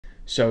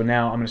So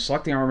now I'm going to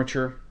select the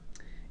armature,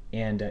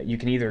 and you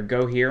can either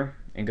go here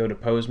and go to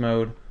pose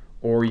mode,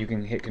 or you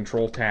can hit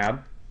Control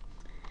Tab.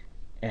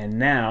 And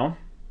now,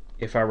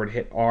 if I were to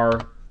hit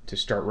R to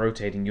start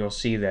rotating, you'll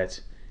see that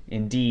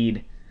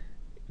indeed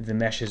the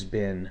mesh has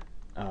been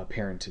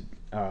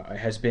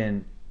has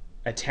been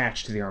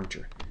attached to the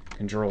armature.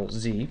 Control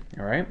Z.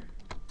 All right.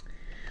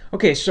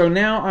 Okay, so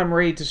now I'm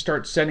ready to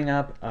start setting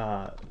up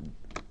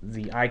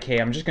the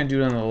IK. I'm just going to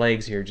do it on the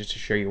legs here just to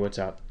show you what's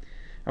up.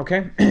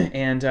 Okay,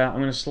 and I'm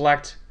going to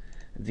select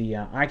the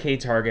IK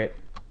target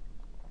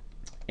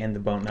and the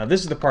bone. Now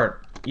this is the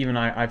part even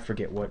I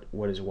forget what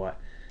is what.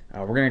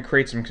 We're going to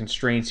create some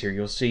constraints here.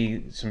 You'll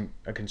see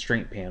a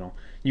constraint panel.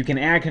 You can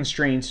add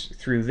constraints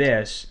through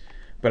this,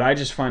 but I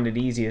just find it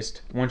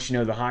easiest once you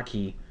know the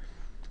hotkey.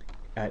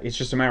 It's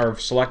just a matter of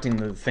selecting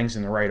the things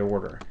in the right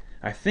order.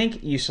 I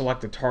think you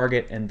select the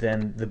target and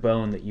then the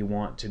bone that you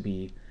want to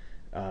be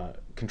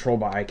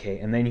controlled by IK,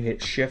 and then you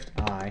hit Shift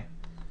I,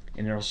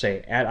 and it'll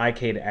say add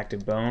IK to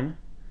active bone.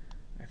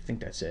 I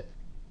think that's it.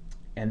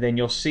 And then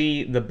you'll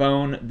see the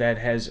bone that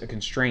has a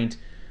constraint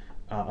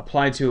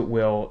applied to it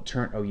will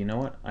turn. Oh, you know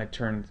what?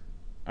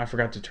 I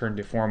forgot to turn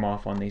deform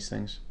off on these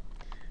things.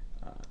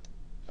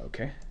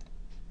 Okay,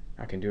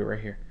 I can do it right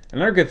here.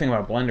 Another good thing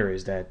about Blender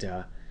is that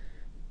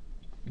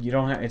you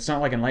don't have. It's not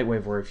like in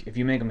Lightwave where if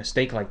you make a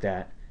mistake like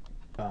that,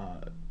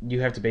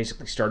 you have to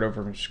basically start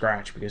over from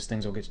scratch because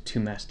things will get too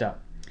messed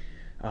up.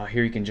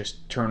 Here you can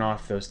just turn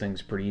off those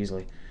things pretty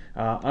easily.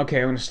 Okay,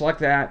 I'm going to select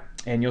that,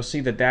 and you'll see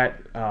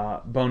that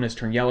bone is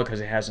turned yellow because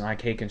it has an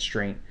IK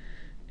constraint,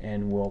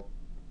 and we'll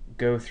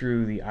go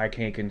through the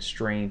IK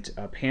constraint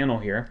panel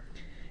here,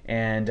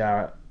 and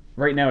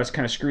right now it's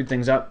kind of screwed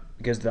things up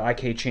because the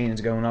IK chain is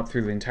going up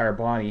through the entire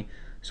body,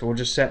 so we'll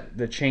just set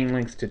the chain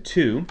length to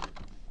 2.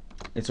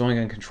 It's only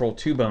going to control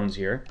 2 bones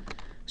here,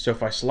 so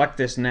if I select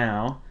this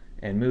now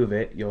and move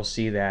it, you'll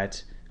see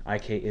that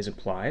IK is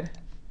applied.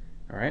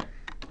 Alright,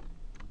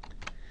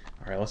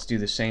 let's do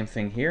the same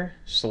thing here.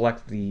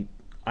 Select the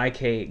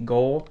IK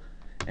goal,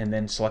 and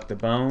then select the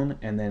bone,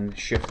 and then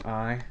Shift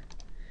I,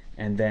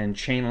 and then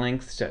chain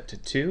length set to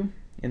 2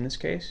 in this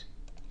case.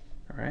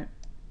 Alright.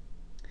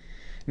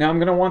 Now I'm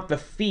going to want the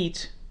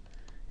feet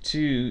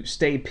to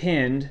stay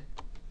pinned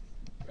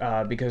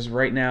because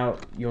right now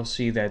you'll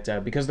see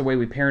that because of the way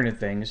we parented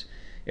things,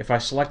 if I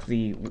select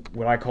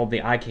what I call the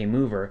IK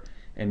mover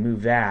and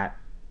move that,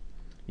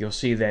 you'll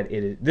see that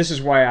this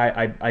is why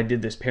I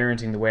did this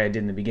parenting the way I did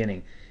in the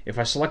beginning. If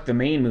I select the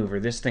main mover,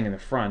 this thing in the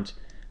front,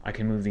 I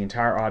can move the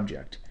entire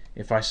object.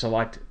 If I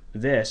select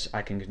this,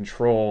 I can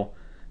control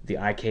the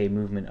IK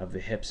movement of the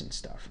hips and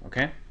stuff,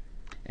 okay?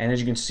 And as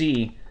you can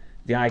see,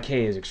 the IK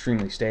is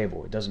extremely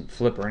stable. It doesn't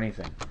flip or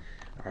anything,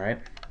 all right?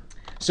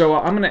 So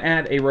I'm going to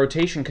add a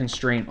rotation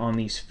constraint on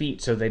these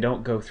feet so they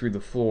don't go through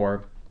the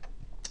floor.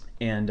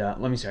 And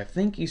let me see, I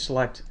think you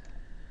select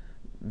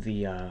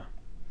the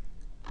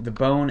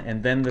bone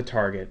and then the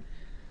target,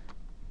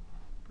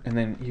 and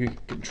then you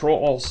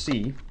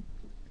Control-Alt-C.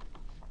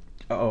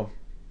 Uh-oh,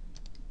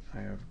 I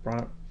have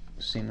brought up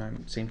same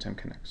time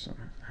connect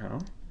somehow.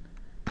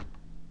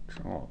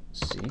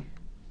 Control-C.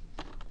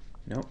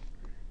 Nope.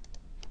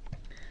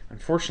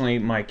 Unfortunately,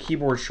 my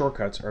keyboard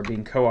shortcuts are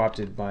being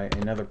co-opted by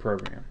another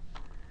program.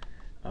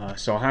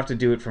 So I'll have to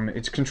do it from,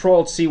 it's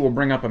Control-C will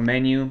bring up a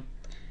menu.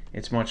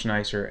 It's much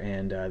nicer,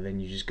 and then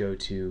you just go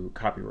to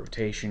copy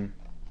rotation.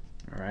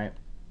 Alright.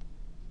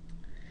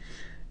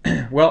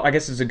 Well, I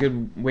guess it's a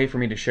good way for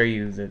me to show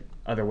you the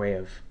other way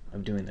of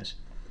doing this.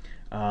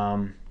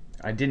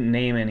 I didn't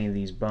name any of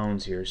these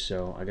bones here,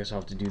 so I guess I'll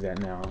have to do that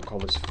now. I'll call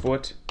this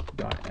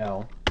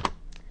foot.L.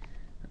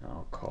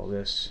 I'll call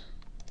this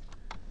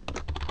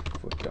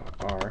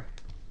foot.R.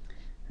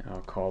 And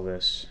I'll call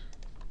this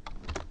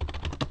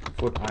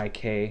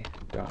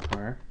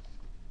foot.IK.R.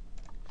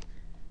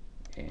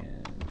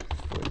 and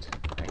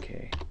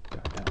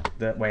foot.IK.L.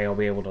 That way I'll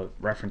be able to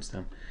reference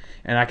them.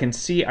 And I can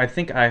see, I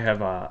think I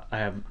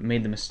have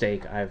made the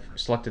mistake. I've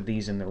selected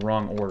these in the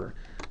wrong order.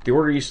 The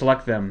order you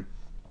select them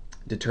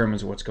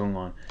determines what's going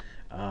on.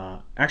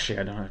 Actually,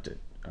 I don't have to.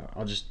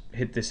 I'll just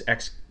hit this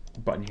X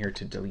button here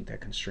to delete that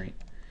constraint.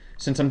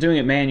 Since I'm doing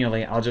it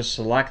manually, I'll just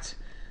select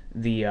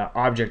the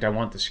object I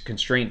want this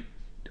constraint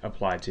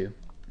applied to,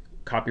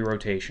 copy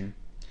rotation,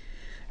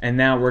 and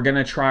now we're going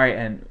to try,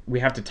 and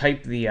we have to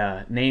type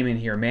the name in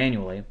here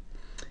manually.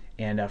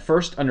 And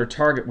first, under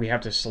target, we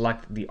have to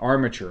select the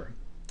armature.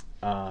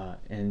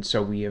 And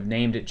so we have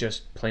named it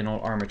just plain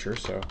old armature,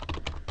 so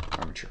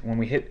armature. When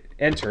we hit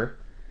enter,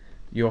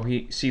 you'll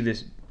see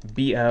this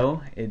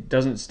BO. It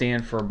doesn't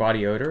stand for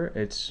body odor.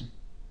 It's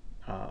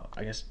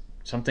I guess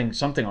something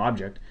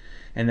object.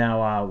 And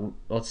now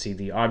let's see,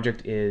 the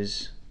object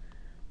is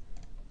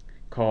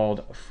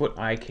called foot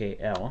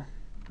IKL.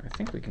 I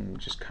think we can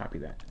just copy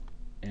that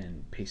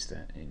and paste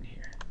that in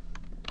here.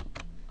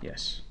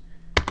 Yes.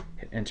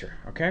 Hit enter.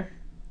 Okay.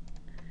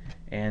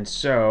 And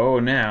so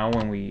now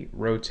when we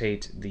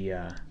rotate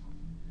the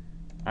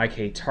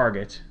IK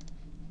target,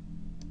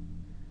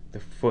 the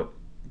foot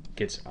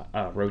gets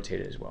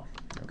rotated as well.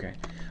 Okay.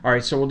 All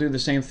right, so we'll do the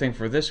same thing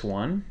for this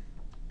one.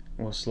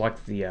 we'll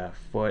select the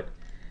foot,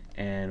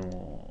 and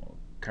we'll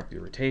copy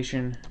the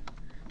rotation.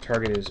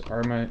 Target is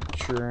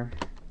armature,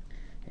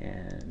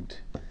 and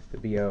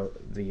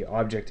the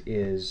object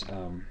is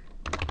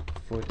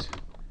foot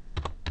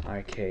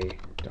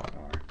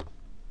ik.r.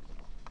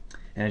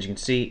 And as you can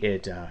see,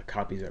 it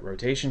copies that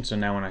rotation. So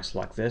now when I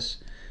select this,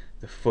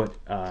 the foot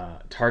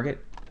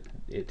target,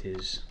 it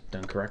is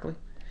done correctly.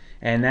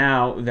 And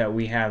now that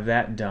we have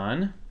that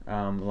done,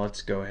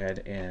 let's go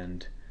ahead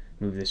and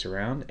move this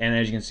around. And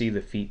as you can see,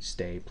 the feet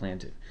stay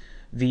planted.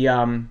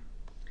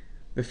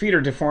 The feet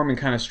are deforming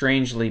kind of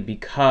strangely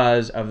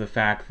because of the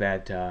fact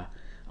that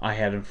I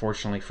had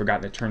unfortunately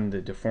forgotten to turn the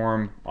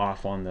deform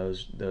off on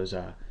those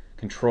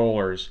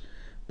controllers,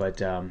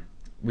 but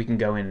we can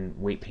go in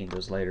and weight paint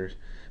those later.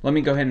 Let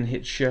me go ahead and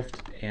hit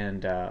shift,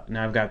 and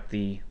now I've got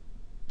the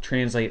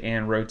translate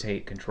and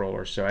rotate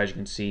controller. So as you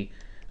can see,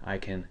 I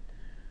can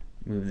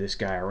move this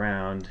guy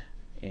around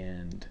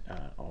and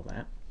all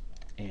that,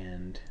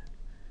 and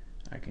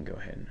I can go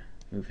ahead and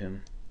move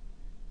him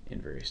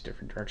in various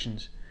different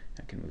directions.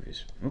 I can move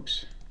his,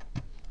 oops.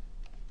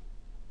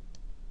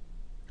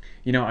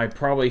 You know, I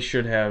probably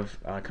should have,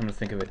 come to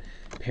think of it,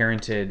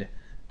 parented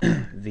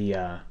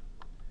the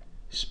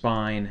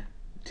spine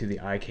to the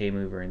IK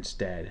mover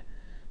instead.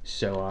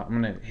 So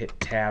I'm going to hit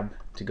tab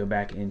to go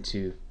back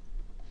into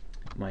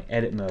my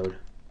edit mode.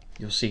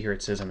 You'll see here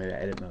it says I'm in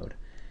edit mode.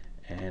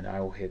 And I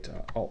will hit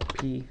Alt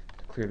P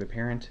to clear the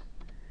parent.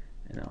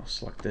 And I'll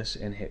select this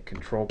and hit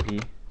Control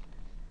P,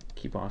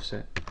 keep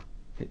offset,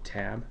 hit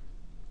tab.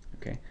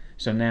 Okay,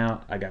 so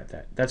now I got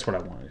that. That's what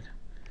I wanted.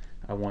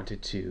 I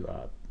wanted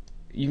to,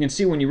 you can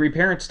see when you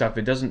reparent stuff,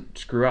 it doesn't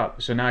screw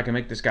up. So now I can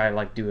make this guy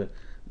like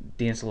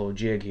dance a little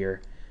jig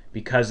here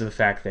because of the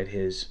fact that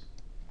his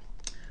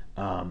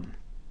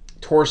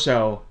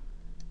torso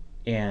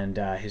and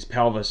his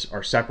pelvis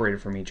are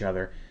separated from each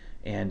other,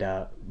 and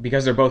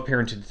because they're both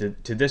parented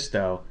to this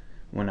though,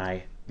 when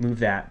I move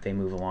that, they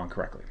move along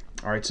correctly.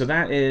 Alright, so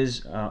that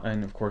is,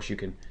 and of course you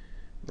can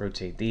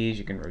rotate these,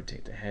 you can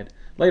rotate the head.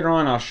 Later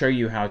on I'll show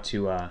you how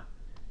to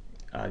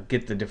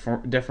get the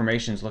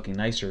deformations looking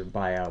nicer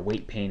by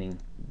weight painting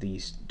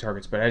these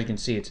targets, but as you can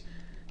see, it's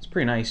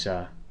pretty nice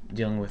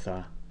dealing with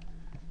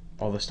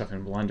all this stuff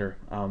in Blender.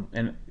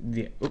 And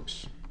the,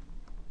 oops,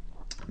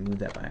 I moved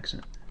that by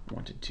accident. I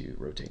wanted to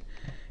rotate.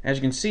 As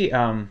you can see,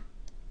 and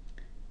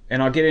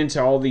I'll get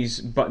into all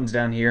these buttons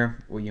down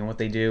here, you know, what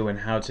they do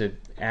and how to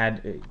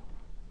add,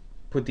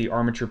 put the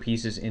armature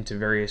pieces into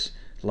various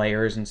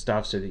layers and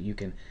stuff so that you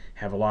can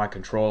have a lot of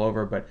control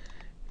over. But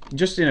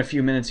just in a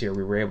few minutes here,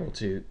 we were able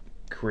to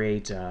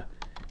create a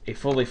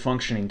fully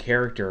functioning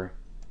character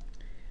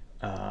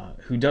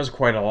who does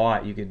quite a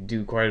lot. You could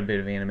do quite a bit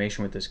of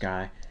animation with this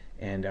guy.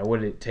 And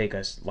what did it take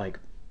us, like,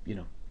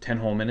 10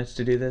 whole minutes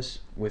to do this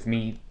with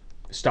me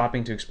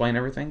stopping to explain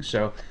everything?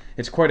 So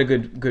it's quite a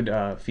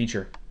good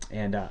feature,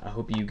 and I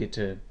hope you get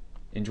to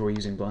enjoy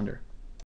using Blender.